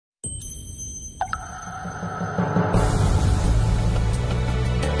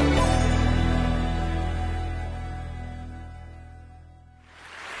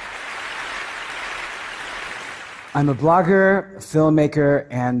I'm a blogger, filmmaker,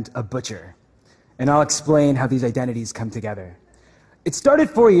 and a butcher. And I'll explain how these identities come together. It started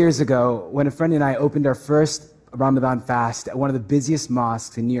 4 years ago when a friend and I opened our first Ramadan fast at one of the busiest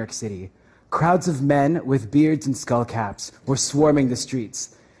mosques in New York City. Crowds of men with beards and skull caps were swarming the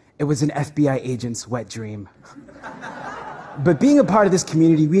streets. It was an FBI agent's wet dream. But being a part of this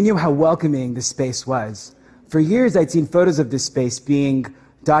community, we knew how welcoming the space was. For years, I'd seen photos of this space being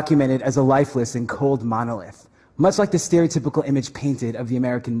documented as a lifeless and cold monolith, much like the stereotypical image painted of the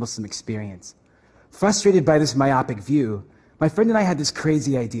American Muslim experience. Frustrated by this myopic view, my friend and I had this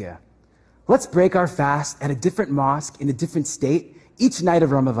crazy idea. Let's break our fast at a different mosque in a different state each night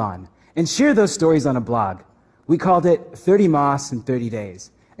of Ramadan and share those stories on a blog. We called it 30 Mosques in 30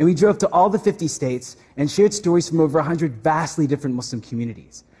 Days. And we drove to all the 50 states and shared stories from over 100 vastly different Muslim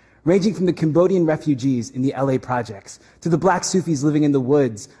communities, ranging from the Cambodian refugees in the LA projects to the black Sufis living in the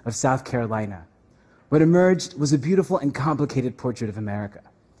woods of South Carolina. What emerged was a beautiful and complicated portrait of America.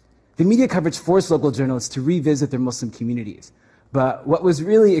 The media coverage forced local journalists to revisit their Muslim communities. But what was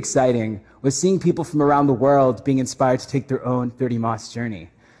really exciting was seeing people from around the world being inspired to take their own 30 Mosques journey.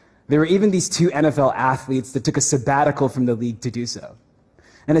 There were even these 2 NFL athletes that took a sabbatical from the league to do so.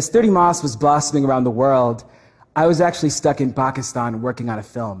 And as 30 Mosques was blossoming around the world, I was actually stuck in Pakistan working on a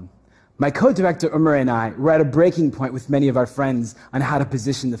film. My co-director Umar and I were at a breaking point with many of our friends on how to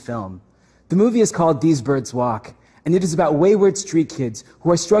position the film. The movie is called These Birds Walk, and it is about wayward street kids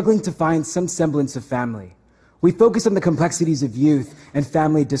who are struggling to find some semblance of family. We focus on the complexities of youth and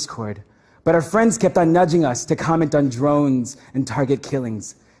family discord, but our friends kept on nudging us to comment on drones and target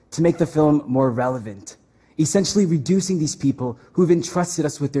killings to make the film more relevant, essentially reducing these people who've entrusted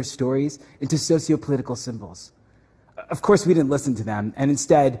us with their stories into socio-political symbols. Of course, we didn't listen to them, and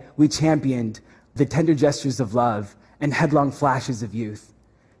instead, we championed the tender gestures of love and headlong flashes of youth.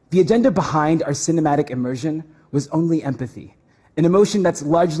 The agenda behind our cinematic immersion was only empathy, an emotion that's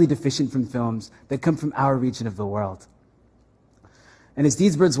largely deficient from films that come from our region of the world. And as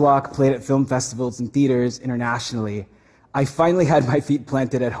These Birds Walk played at film festivals and theaters internationally, I finally had my feet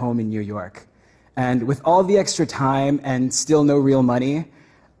planted at home in New York. And with all the extra time and still no real money,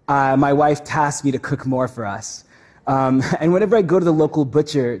 my wife tasked me to cook more for us. And whenever I go to the local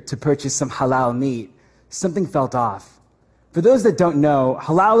butcher to purchase some halal meat, something felt off. For those that don't know,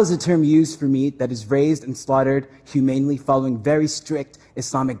 halal is a term used for meat that is raised and slaughtered humanely following very strict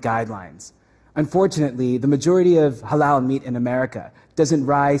Islamic guidelines. Unfortunately, the majority of halal meat in America doesn't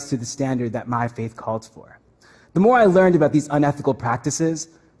rise to the standard that my faith calls for. The more I learned about these unethical practices,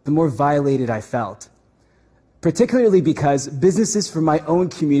 the more violated I felt, particularly because businesses from my own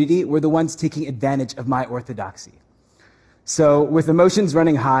community were the ones taking advantage of my orthodoxy. So with emotions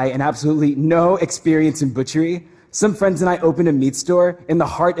running high and absolutely no experience in butchery, some friends and I opened a meat store in the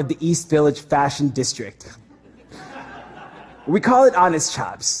heart of the East Village fashion district. We call it Honest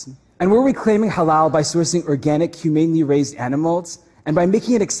Chops, and we're reclaiming halal by sourcing organic, humanely raised animals and by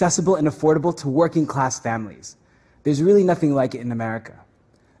making it accessible and affordable to working class families. There's really nothing like it in America.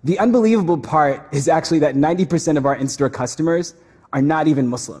 The unbelievable part is actually that 90% of our in-store customers are not even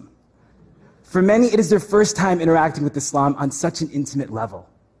Muslim. For many, it is their first time interacting with Islam on such an intimate level.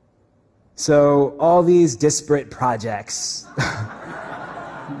 So all these disparate projects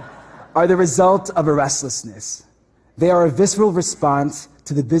are the result of a restlessness. They are a visceral response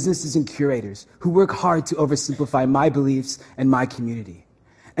to the businesses and curators who work hard to oversimplify my beliefs and my community.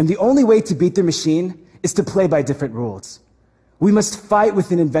 And the only way to beat their machine is to play by different rules. We must fight with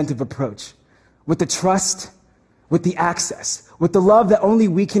an inventive approach, with the trust, with the access, with the love that only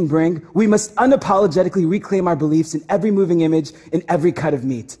we can bring. We must unapologetically reclaim our beliefs in every moving image, in every cut of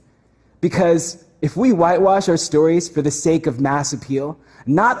meat. Because if we whitewash our stories for the sake of mass appeal,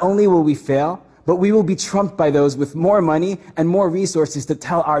 not only will we fail, but we will be trumped by those with more money and more resources to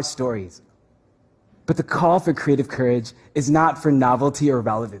tell our stories. But the call for creative courage is not for novelty or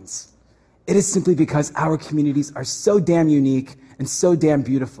relevance. It is simply because our communities are so damn unique and so damn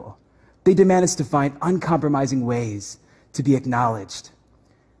beautiful. They demand us to find uncompromising ways to be acknowledged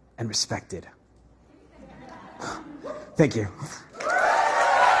and respected. Thank you.